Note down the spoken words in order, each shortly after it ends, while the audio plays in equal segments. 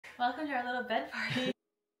Welcome to our little bed party.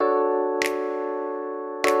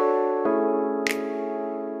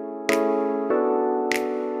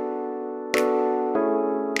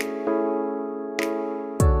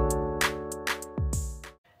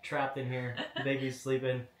 Trapped in here, the baby's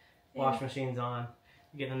sleeping, wash machine's on,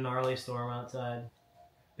 getting a gnarly storm outside,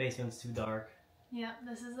 basement's too dark. Yeah,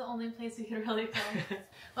 this is the only place we could really film.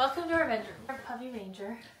 Welcome to our bedroom. Our puppy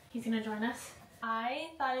Ranger, he's gonna join us. I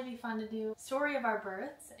thought it'd be fun to do story of our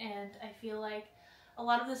births, and I feel like a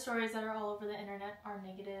lot of the stories that are all over the internet are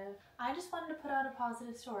negative. I just wanted to put out a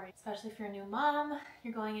positive story, especially if you're a new mom,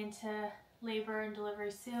 you're going into labor and delivery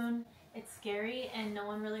soon. It's scary and no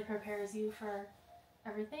one really prepares you for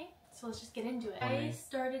everything. So let's just get into it. I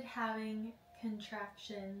started having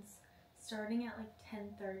contractions starting at like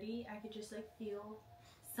 10:30. I could just like feel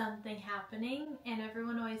something happening, and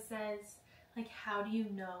everyone always says like, how do you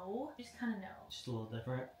know? You just kind of know. Just a little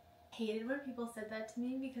different. Hated when people said that to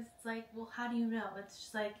me because it's like, well, how do you know? It's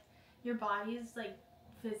just like your body is like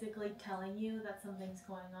physically telling you that something's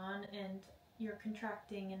going on and you're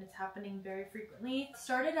contracting and it's happening very frequently. It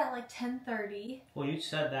started at like 10:30. Well, you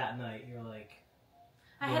said that night, you're like,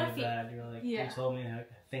 I had a feeling. You're like, yeah. You told me I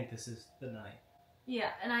think this is the night. Yeah,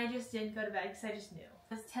 and I just didn't go to bed because I just knew.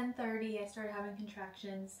 It was 10:30, I started having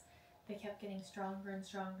contractions. They kept getting stronger and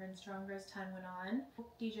stronger and stronger as time went on.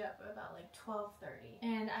 DJ up about like 12:30.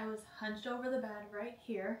 And I was hunched over the bed right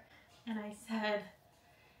here. And I said,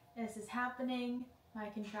 this is happening. My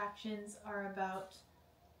contractions are about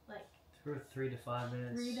like 3 to 5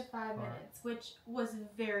 minutes. 3 to 5 minutes, which was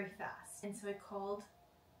very fast. And so I called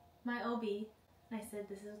my OB and I said,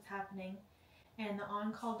 this is what's happening. And the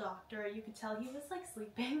on-call doctor, you could tell he was like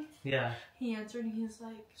sleeping. Yeah. He answered and he was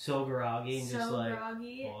like, so groggy and so just like,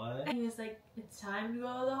 groggy. what? And he was like, it's time to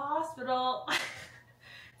go to the hospital.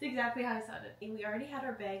 That's exactly how I sounded. We already had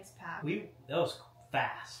our bags packed. That was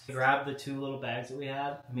fast. We grabbed the 2 little bags that we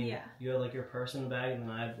had. I mean, yeah. You had like your person bag and then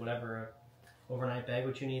I had whatever overnight bag,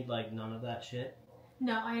 which you need like none of that shit.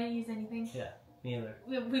 No, I didn't use anything. Yeah, me either.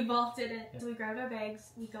 We both didn't. Yeah. So we grabbed our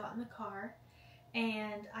bags, we got in the car,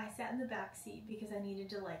 and I sat in the back seat because I needed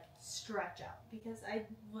to like stretch out because I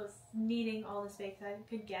was needing all the space I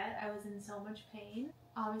could get. I was in so much pain.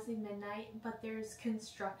 Obviously midnight, but there's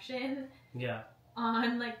construction. Yeah.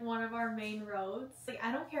 On like one of our main roads. Like,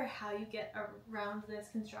 I don't care how you get around this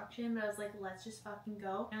construction, but I was like, let's just fucking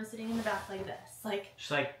go. And I was sitting in the back like this, like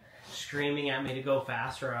just like screaming at me to go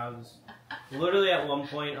faster. I was literally at one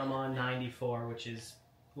point, I'm on 94, which is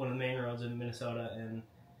one of the main roads in Minnesota, and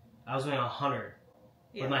I was going 100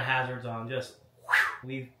 with my hazards on. Just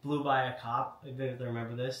we blew by a cop, if they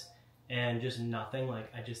remember this, and just nothing.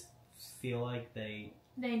 Like, I just feel like they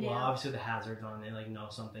knew. Well, obviously the hazards on, they like know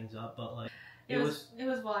something's up, but like it was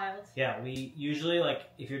wild. Yeah, we usually, like,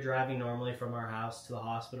 if you're driving normally from our house to the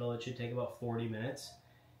hospital, it should take about 40 minutes,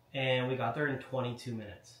 and we got there in 22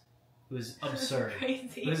 minutes. It was absurd.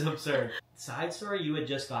 Crazy. It was absurd. Side story, you had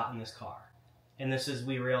just gotten this car. And this is,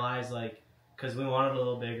 we realized, like, because we wanted a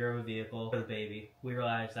little bigger of a vehicle for the baby, we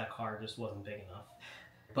realized that car just wasn't big enough.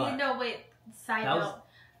 But no, wait, side note.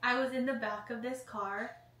 I was in the back of this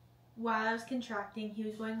car while I was contracting. He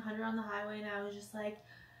was going 100 on the highway, and I was just like,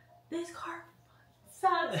 this car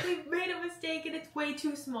sucks. We made a mistake, and it's way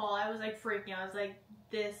too small. I was like freaking out. I was like,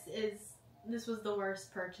 this was the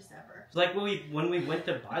worst purchase ever. Like when we went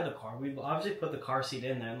to buy the car, we obviously put the car seat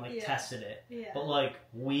in there and like tested it. Yeah. But like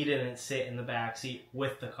we didn't sit in the back seat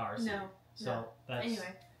with the car seat. No. So that's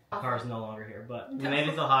anyway. The car's no longer here. But we made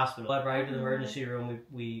it to the hospital. Left right to the emergency room.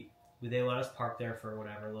 They let us park there for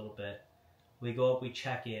whatever, a little bit. We go up, we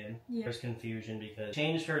check in. Yeah. There's confusion because she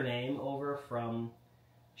changed her name over from,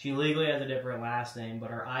 she legally has a different last name, but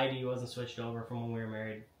her ID wasn't switched over from when we were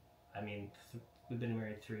married. I mean, we've been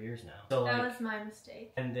married 3 years now. So that was my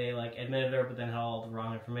mistake. And they like admitted her, but then had all the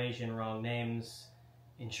wrong information, wrong names,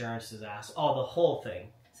 insurance disaster, all the whole thing.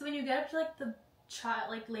 So when you get up to like the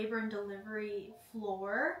labor and delivery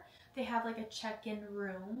floor, they have like a check-in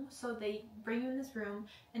room. So they bring you in this room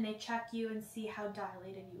and they check you and see how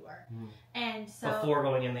dilated you are. Mm. And so before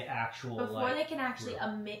going in the actual they can actually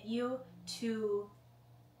admit you to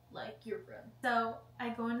like your room. So I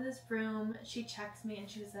go into this room, she checks me and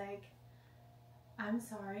she was like, I'm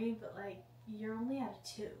sorry, but like you're only at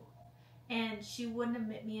a 2. And she wouldn't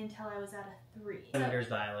admit me until I was at a 3. Centimeters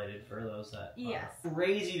dilated for those that yes.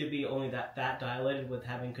 Crazy to be only that dilated with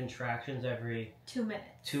having contractions every 2 minutes.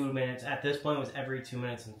 2 minutes. At this point it was every 2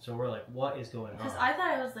 minutes, and so we're like, what is going on? Because I thought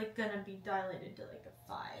I was like gonna be dilated to like a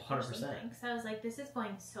 5 or 100%. something. So I was like, this is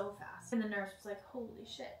going so fast. And the nurse was like, holy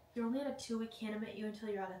shit. You're only at a 2, we can't admit you until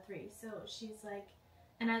you're at a 3. So she's like,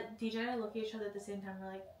 and DJ and I look at each other at the same time,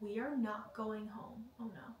 we're like, we are not going home. Oh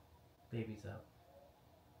no. Baby's up.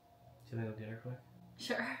 Do you want to go get her quick?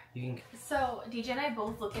 Sure. You can. So DJ and I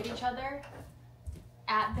both look at each other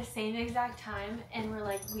at the same exact time, and we're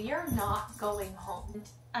like, we are not going home.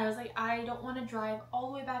 And I was like, I don't want to drive all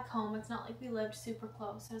the way back home. It's not like we lived super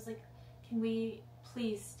close. I was like, can we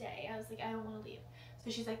please stay? I was like, I don't want to leave. So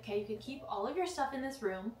she's like, okay, you can keep all of your stuff in this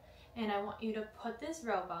room, and I want you to put this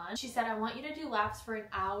robe on. She said, I want you to do laps for an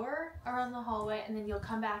hour around the hallway, and then you'll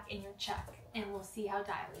come back and you'll check, and we'll see how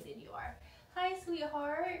dilated you are. Hi,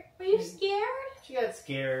 sweetheart. Were you scared? She got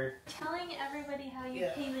scared. Telling everybody how you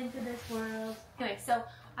came into this world. Anyway, so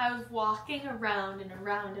I was walking around and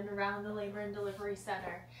around and around the labor and delivery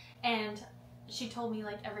center, and she told me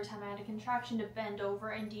like every time I had a contraction to bend over,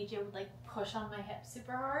 and DJ would like push on my hips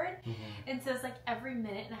super hard. And so it's like every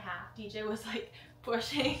minute and a half DJ was like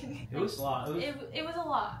pushing. It was a lot. It was a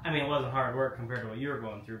lot. I mean, it wasn't hard work compared to what you were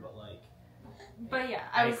going through, but like. But yeah,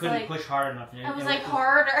 I couldn't like, push hard enough. I was like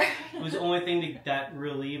harder. It was the only thing that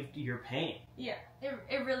relieved your pain. Yeah,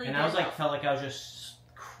 it really. And did I was like, help. felt like I was just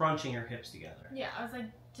crunching your hips together. Yeah, I was like,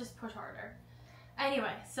 just push harder.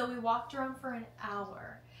 Anyway, so we walked around for an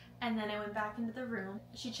hour, and then I went back into the room.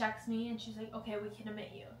 She checks me, and she's like, okay, we can admit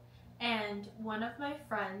you. And one of my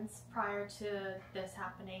friends, prior to this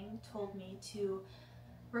happening, told me to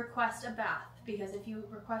request a bath, because if you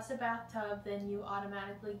request a bathtub, then you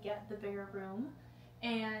automatically get the bigger room.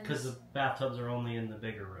 And because the bathtubs are only in the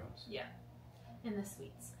bigger rooms. Yeah, in the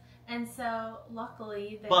suites. And so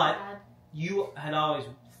luckily they had. You had always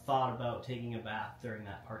thought about taking a bath during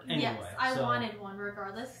that part anyway. Yes, I wanted one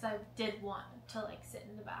regardless, because I did want to like sit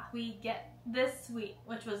in the bath. We get this suite,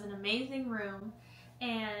 which was an amazing room,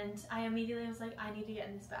 and I immediately was like, I need to get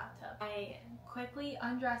in this bathtub. I quickly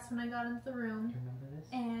undressed when I got into the room. Do you remember this?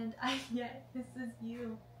 And this is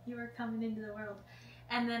you. You were coming into the world.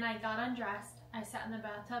 And then I got undressed, I sat in the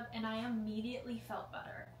bathtub, and I immediately felt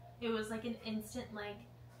better. It was like an instant like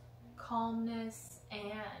calmness,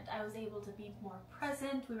 and I was able to be more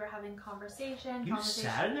present. We were having conversation. You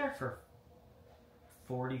sat in there for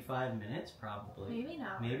 45 minutes probably. Maybe an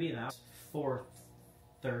hour. Maybe an hour.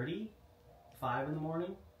 4:30, 5 in the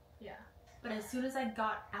morning. Yeah. But as soon as I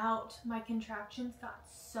got out, my contractions got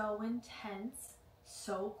so intense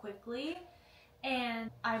so quickly,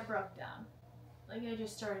 and I broke down. Like, I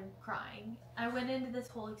just started crying. I went into this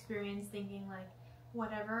whole experience thinking, like,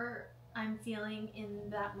 whatever I'm feeling in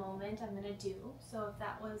that moment, I'm gonna do. So if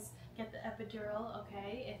that was get the epidural,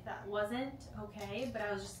 okay. If that wasn't, okay. But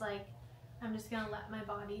I was just like, I'm just gonna let my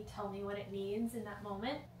body tell me what it needs in that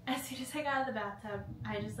moment. As soon as I got out of the bathtub,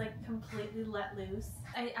 I just like completely let loose.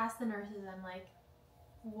 I asked the nurses, I'm like,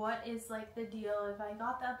 what is like the deal if I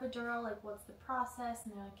got the epidural? Like, what's the process?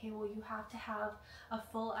 And they're like, okay, well, you have to have a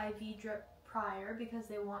full IV drip prior, because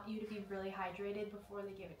they want you to be really hydrated before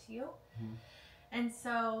they give it to you. And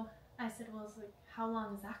so I said, well, it's like, how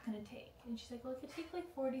long is that going to take? And she's like, well, it could take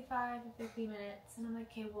like 45 to 50 minutes. And I'm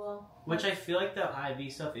like, okay, well. Which I feel like the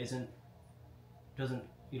IV stuff it's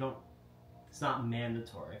not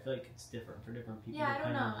mandatory. I feel like it's different for different people. Yeah, I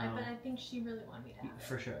don't know. But I think she really wanted me to have it.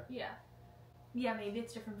 For sure. Yeah. Yeah, maybe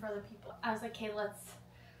it's different for other people. I was like, okay,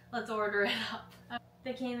 let's order it up.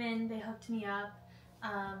 They came in, they hooked me up.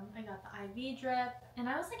 I got the IV drip, and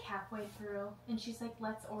I was like halfway through, and she's like,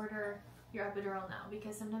 let's order your epidural now,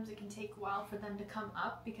 because sometimes it can take a while for them to come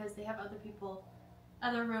up, because they have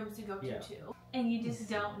other rooms to go to too, and you just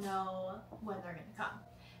don't know when they're gonna come.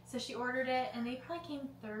 So she ordered it, and they probably came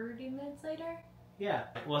 30 minutes later. Yeah,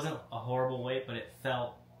 it wasn't a horrible wait, but it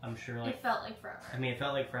felt, I'm sure, like it felt like forever. I mean, it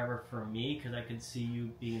felt like forever for me, because I could see you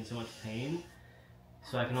being in so much pain,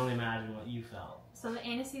 so I can only imagine what you felt. So the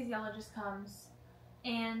anesthesiologist comes,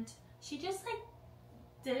 and she just like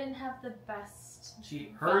didn't have the best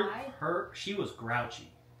vibe. She was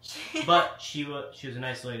grouchy, but she was a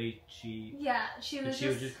nice lady. She was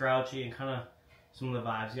just grouchy, and kind of some of the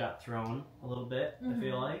vibes got thrown a little bit. I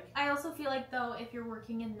feel like. I also feel like though, if you're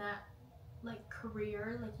working in that like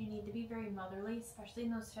career, like you need to be very motherly, especially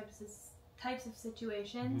in those types of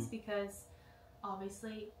situations, because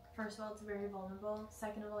obviously, first of all, it's very vulnerable.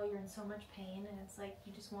 Second of all, you're in so much pain, and it's like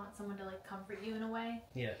you just want someone to like comfort you in a way.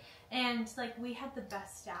 Yeah. And like we had the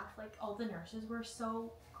best staff. Like all the nurses were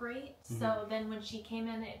so great. So then when she came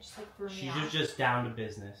in, it just like threw me off. She was just down to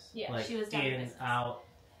business. Yeah, like, she was down to business. Out.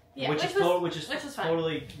 Yeah, which is fine.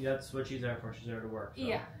 Totally, that's what she's there for. She's there to work. So.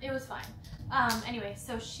 Yeah, it was fine. Anyway,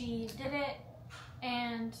 so she did it,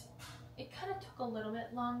 and it kind of took a little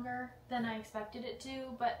bit longer than I expected it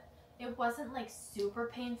to, but it wasn't like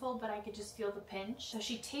super painful, but I could just feel the pinch. So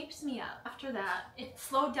she tapes me up. After that, it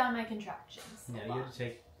slowed down my contractions. Yeah,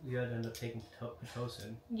 you had to end up taking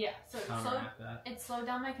Pitocin. Yeah, so it slowed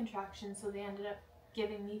down my contractions, so they ended up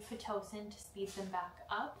giving me Pitocin to speed them back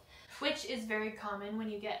up, which is very common when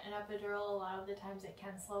you get an epidural. A lot of the times it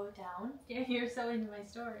can slow it down. Yeah, you're so into my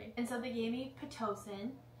story. And so they gave me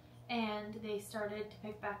Pitocin and they started to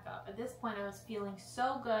pick back up. At this point I was feeling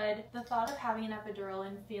so good. The thought of having an epidural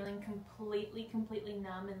and feeling completely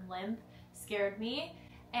numb and limp scared me.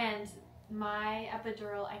 And my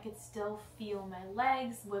epidural, I could still feel my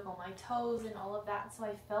legs, wiggle my toes and all of that. So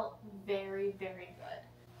I felt very good.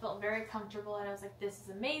 Felt very comfortable and I was like, this is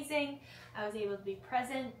amazing. I was able to be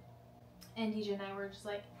present and DJ and I were just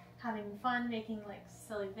like having fun, making like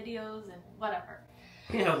silly videos and whatever.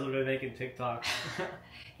 Yeah, I was literally making TikToks.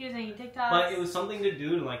 He was making TikToks. But it was something to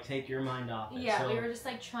do to like take your mind off it. Yeah, so, we were just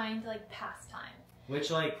like trying to like pass time. Which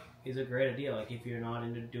like is a great idea. Like if you're not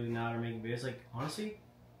into doing that or making videos, like honestly,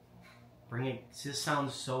 bring it. This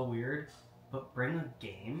sounds so weird, but bring a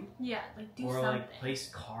game. Yeah, like do or something. Like place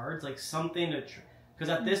cards, like something to. Because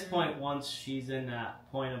at this point, once she's in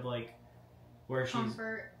that point of like where she's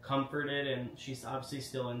comforted and she's obviously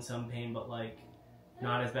still in some pain, but like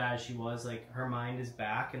not as bad as she was. Like her mind is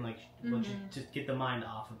back and like just get the mind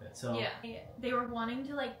off of it. So yeah, they were wanting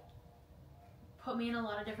to like put me in a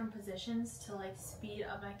lot of different positions to like speed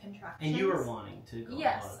up my contractions. And you were wanting to go.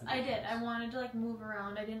 Yes, I did. I wanted to like move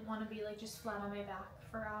around. I didn't want to be like just flat on my back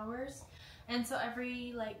for hours. And so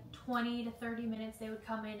every like 20 to 30 minutes they would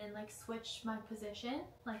come in and like switch my position,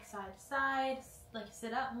 like side to side, like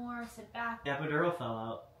sit up more, sit back. The epidural fell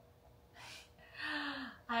out.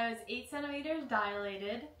 I was 8 centimeters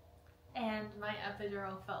dilated and my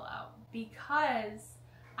epidural fell out because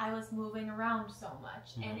I was moving around so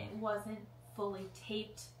much and it wasn't fully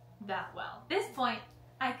taped that well. At this point,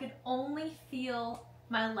 I could only feel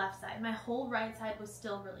my left side. My whole right side was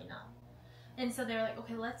still really numb. And so they're like,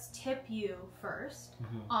 okay, let's tip you first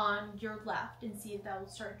on your left and see if that will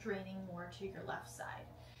start draining more to your left side.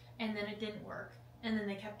 And then it didn't work. And then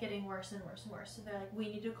they kept getting worse and worse and worse. So they're like, we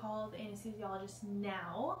need to call the anesthesiologist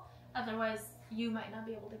now. Otherwise, you might not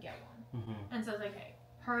be able to get one. And so I was like, hey,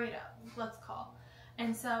 hurry it up. Let's call.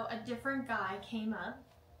 And so a different guy came up.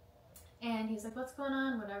 And he's like, what's going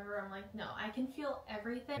on? Whatever. I'm like, no, I can feel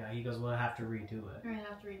everything. Yeah, he goes, well, I have to redo it. We're going to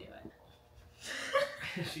have to redo it.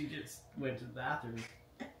 She just went to the bathroom,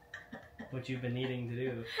 which you've been needing to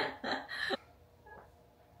do.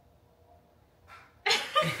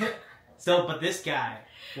 So, but this guy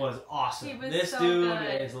was awesome. He was this so dude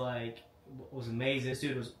good. is like, was amazing. This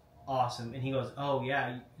dude was awesome. And he goes, oh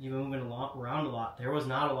yeah, you've been moving around a lot. There was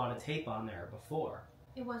not a lot of tape on there before.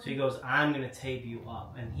 It wasn't. So he goes, I'm going to tape you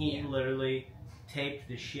up. And he literally taped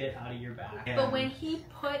the shit out of your back. But when he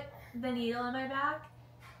put the needle in my back,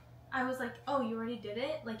 I was like, oh, you already did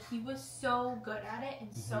it? Like, he was so good at it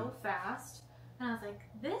and so fast. And I was like,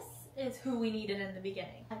 this is who we needed in the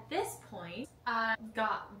beginning. At this point, I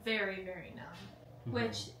got very numb,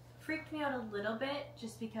 which freaked me out a little bit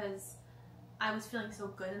just because I was feeling so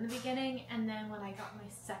good in the beginning. And then when I got my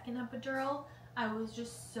second epidural, I was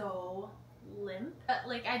just so limp. But,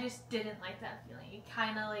 like, I just didn't like that feeling. It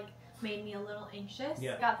kind of, like, made me a little anxious.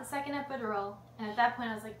 Yeah. Got the second epidural, and at that point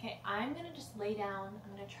I was like, okay, I'm gonna just lay down. I'm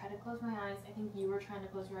gonna try to close my eyes. I think you were trying to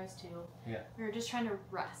close your eyes too. Yeah. We were just trying to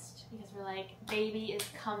rest because we're like, baby is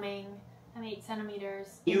coming. I'm 8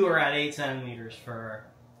 centimeters. You were at 8 centimeters for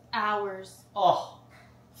hours. Oh,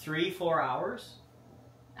 3-4 hours?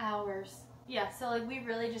 Hours. Yeah, so like we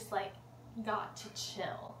really just like got to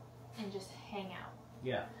chill and just hang out.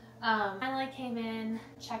 Yeah. I like came in,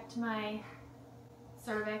 checked my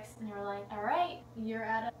cervix, and they were like, all right, you're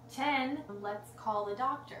at a 10, let's call the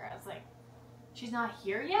doctor. I was like, she's not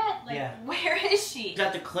here yet? Like, where is she? She's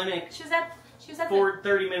at the clinic. She was at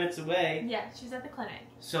 30 minutes away. Yeah, she was at the clinic.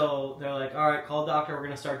 So they're like, all right, call the doctor. We're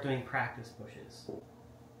going to start doing practice pushes.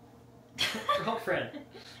 Girlfriend.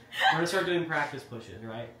 We're going to start doing practice pushes,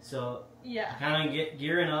 right? So kind of get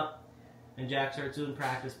gearing up, and Jack starts doing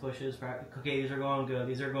practice pushes. Okay, these are going good.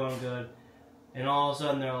 These are going good. And all of a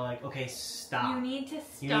sudden they're like, okay, stop. You need to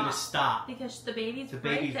stop. You need to stop. Because the baby's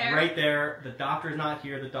right there. The doctor's not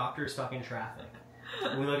here. The doctor's stuck in traffic.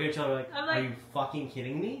 And we look at each other like, are you fucking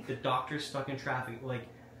kidding me? The doctor's stuck in traffic. Like,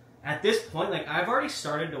 at this point, like, I've already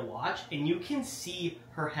started to watch, and you can see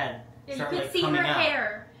her head start, like, coming out. You can see her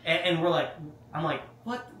hair. And we're like, I'm like,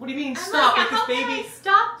 what? What do you mean stop? Like, this baby. Can I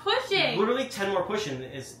stop pushing? Literally 10 more pushing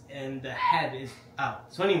and the head is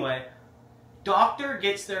out. So anyway, doctor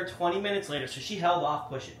gets there 20 minutes later, so she held off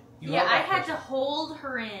pushing. I had to hold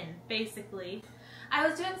her in, basically. I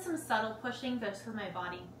was doing some subtle pushing just because my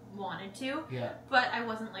body wanted to. Yeah. But I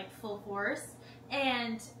wasn't like full force.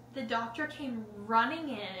 And the doctor came running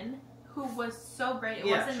in, who was so great. It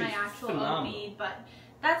wasn't my actual phenomenal OB, but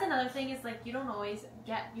that's another thing is like you don't always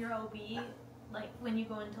get your OB like when you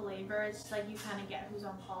go into labor, it's just like you kind of get who's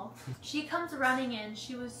on call. She comes running in.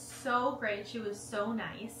 She was so great. She was so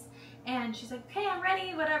nice. And she's like, "Okay, I'm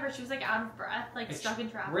ready, whatever." She was like out of breath, like stuck in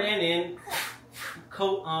traffic. Ran in,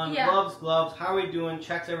 coat on, gloves. How are we doing?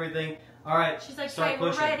 Checks everything. All right. She's like, "Okay,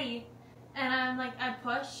 we're ready." And I'm like, I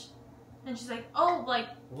push. And she's like, "Oh, like,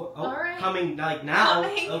 all right. Coming, like, now.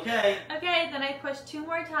 Coming. Okay." Okay, then I pushed 2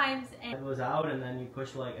 more times. And it was out, and then you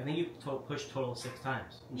pushed, like, I think you pushed total 6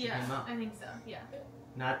 times. And she came out. I think so, yeah.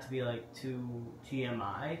 Not to be, like, too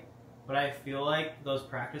TMI, but I feel like those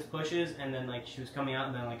practice pushes, and then, like, she was coming out,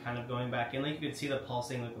 and then, like, kind of going back in. Like, you could see the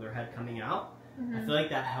pulsing, like, with her head coming out. Mm-hmm. I feel like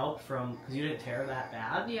that helped because you didn't tear that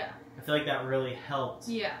bad. Yeah. I feel like that really helped.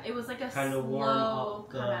 Yeah, it was like a kind of warm up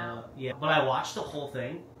come out. Yeah, but I watched the whole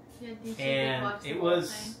thing. Yeah, and it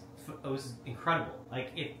was incredible.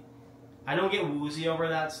 Like, I don't get woozy over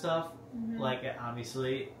that stuff. Mm-hmm. Like,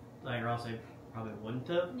 obviously, like, or else I probably wouldn't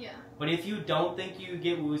have. Yeah. But if you don't think you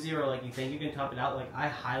get woozy, or like you think you can tough it out, like, I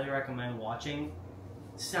highly recommend watching.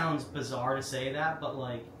 It sounds bizarre to say that, but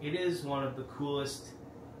like, it is one of the coolest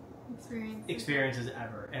experiences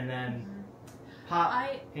ever. And then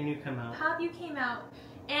and you come out. Pop, you came out.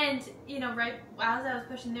 And, you know, right as I was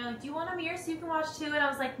pushing, they're like, "Do you want a mirror so you can watch too?" And I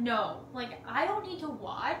was like, "No. Like, I don't need to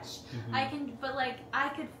watch. Mm-hmm. I can," but like, I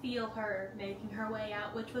could feel her making her way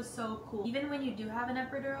out, which was so cool. Even when you do have an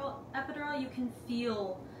epidural, you can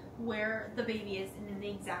feel where the baby is in the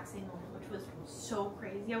exact same moment, which was so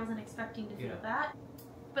crazy. I wasn't expecting to feel that.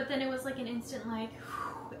 But then it was like an instant, like,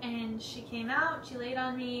 whew, and she came out, she laid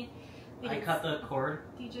on me. I cut the cord.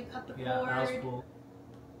 DJ cut the cord. Yeah, that was cool.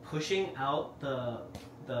 Pushing out the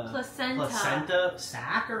placenta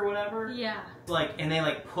sac or whatever. Yeah. Like, and they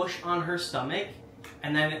like push on her stomach,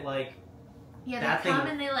 and then it like. Yeah, they come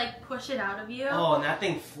and they like push it out of you. Oh, and that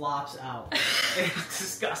thing flops out. It's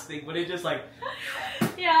disgusting, but it just like.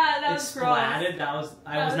 Yeah, that was gross. Splatted.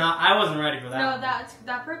 I wasn't ready for that. No,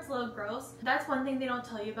 that part's a little gross. That's one thing they don't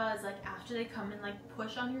tell you about is like after they come and like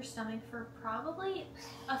push on your stomach for probably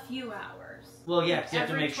a few hours. Well, yeah, because you have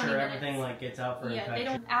to make sure everything like gets out for infection. They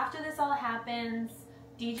don't. After this all happens,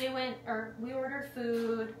 we ordered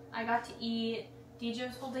food. I got to eat. DJ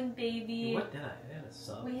was holding baby. What did I? I had a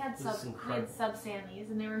sub. We had sub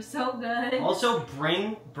Sammys, and they were so good. Also,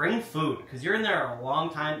 bring food, because you're in there a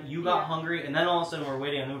long time. You got hungry, and then all of a sudden we're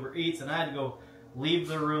waiting on Uber Eats, and I had to go leave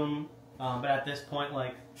the room. But at this point,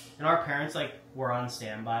 like, and our parents like were on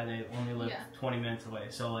standby. They only lived 20 minutes away,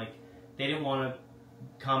 so like they didn't want to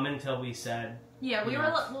come until we said. Yeah, we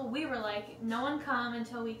were like, no one come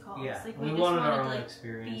until we call. Yeah, like, we just wanted our own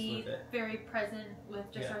experience with it. Very present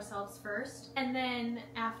with just ourselves first. And then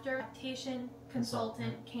after lactation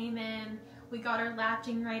consultant came in, we got our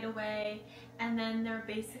latching right away. And then they're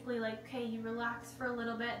basically like, "Okay, you relax for a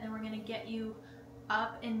little bit, and then we're gonna get you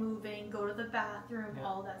up and moving, go to the bathroom,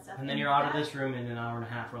 all that stuff." And then you're out of this room in an hour and a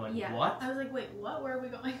half. We're like, what? I was like, wait, what? Where are we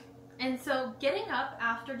going? And so getting up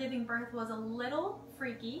after giving birth was a little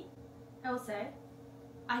freaky. I will say,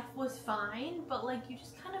 I was fine, but like you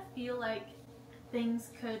just kind of feel like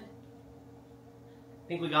things could. I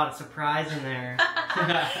think we got a surprise in there.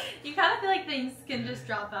 You kind of feel like things can just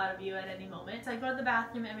drop out of you at any moment. So I go to the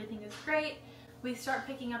bathroom, everything is great. We start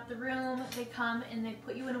picking up the room. They come and they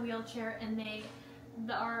put you in a wheelchair, and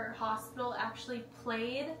our hospital actually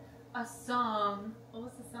played a song. What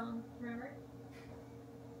was the song? Remember?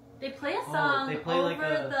 They play a song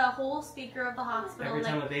over the whole speaker of the hospital. Every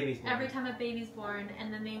time a baby's born. Every time a baby's born,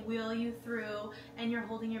 and then they wheel you through, and you're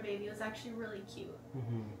holding your baby. It was actually really cute.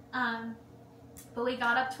 Mm-hmm. But we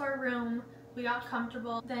got up to our room, we got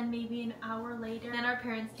comfortable. Then maybe an hour later, then our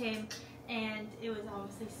parents came, and it was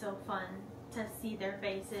obviously so fun to see their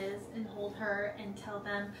faces and hold her and tell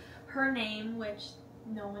them her name, which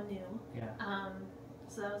no one knew. Yeah.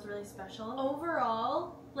 So that was really special.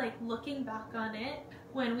 Overall, like looking back on it,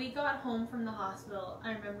 when we got home from the hospital,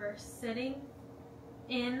 I remember sitting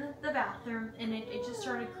in the bathroom and it just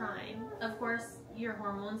started crying. Of course, your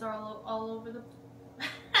hormones are all over the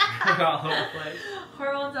all over the place.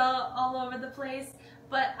 Hormones all over the place.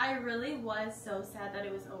 But I really was so sad that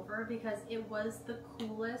it was over because it was the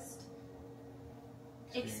coolest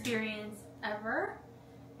experience ever.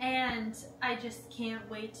 And I just can't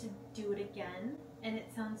wait to do it again. And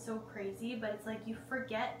it sounds so crazy, but it's like you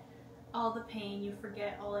forget all the pain, you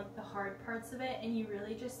forget all like the hard parts of it, and you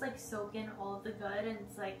really just like soak in all of the good. And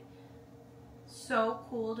it's like so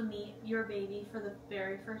cool to meet your baby for the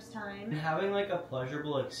very first time. And having like a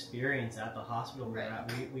pleasurable experience at the hospital we were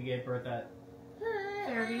at. We gave birth at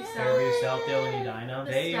Fairview, Southdale, and Edina.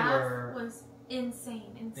 The staff was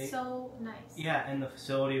insane and so nice. Yeah, and the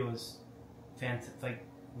facility was fantastic. Like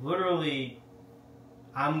literally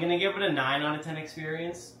I'm gonna give it a 9 out of 10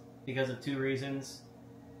 experience because of 2 reasons.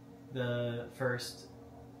 The first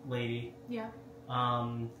lady. Yeah.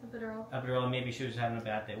 Epidural, maybe she was having a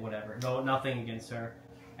bad day, whatever. No, nothing against her.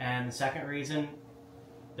 And the second reason,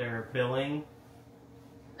 their billing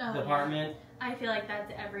department. Yeah. I feel like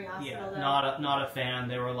that's every hospital. Yeah, though. not a fan.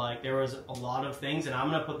 They were like, there was a lot of things, and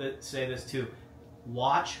I'm gonna say this too.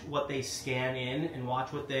 Watch what they scan in and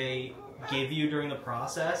watch what they give you during the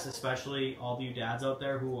process, especially all of you dads out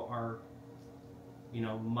there who are, you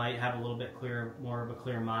know, might have a little bit more of a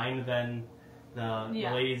clear mind than the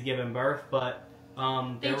ladies giving birth, but there were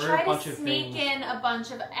a bunch of things. They try to sneak in a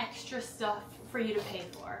bunch of extra stuff for you to pay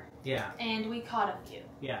for. Yeah. And we caught a few.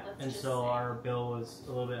 Yeah, and so our bill was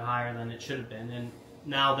a little bit higher than it should have been, and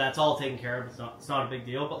now that's all taken care of. It's not a big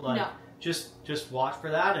deal, but like just watch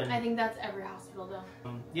for that. And I think that's every hospital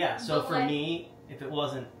though. Yeah, so for me, if it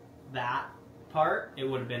wasn't that part, it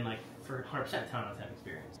would have been like for 100% 10 out of 10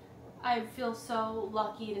 experience. I feel so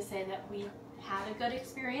lucky to say that we had a good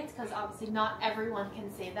experience because obviously not everyone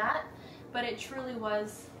can say that, but it truly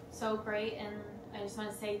was so great. And I just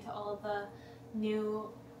want to say to all of the new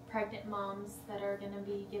pregnant moms that are going to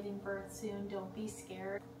be giving birth soon, don't be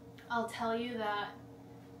scared. I'll tell you that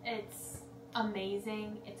it's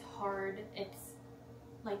amazing, it's hard, it's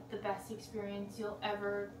like the best experience you'll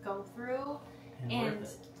ever go through, and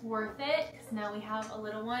worth it because now we have a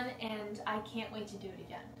little one and I can't wait to do it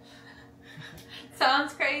again.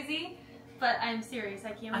 Sounds crazy, but I'm serious.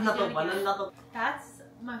 I can't wait to do it again. That's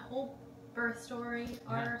my whole birth story,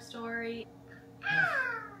 our story.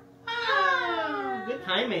 Good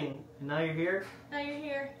timing. And now you're here. Now you're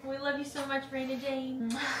here. We love you so much, Raina Jane.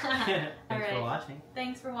 Thanks for watching.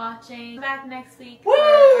 Thanks for watching. Come back next week Woo! for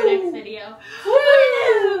our next video.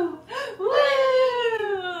 Woo! Woo!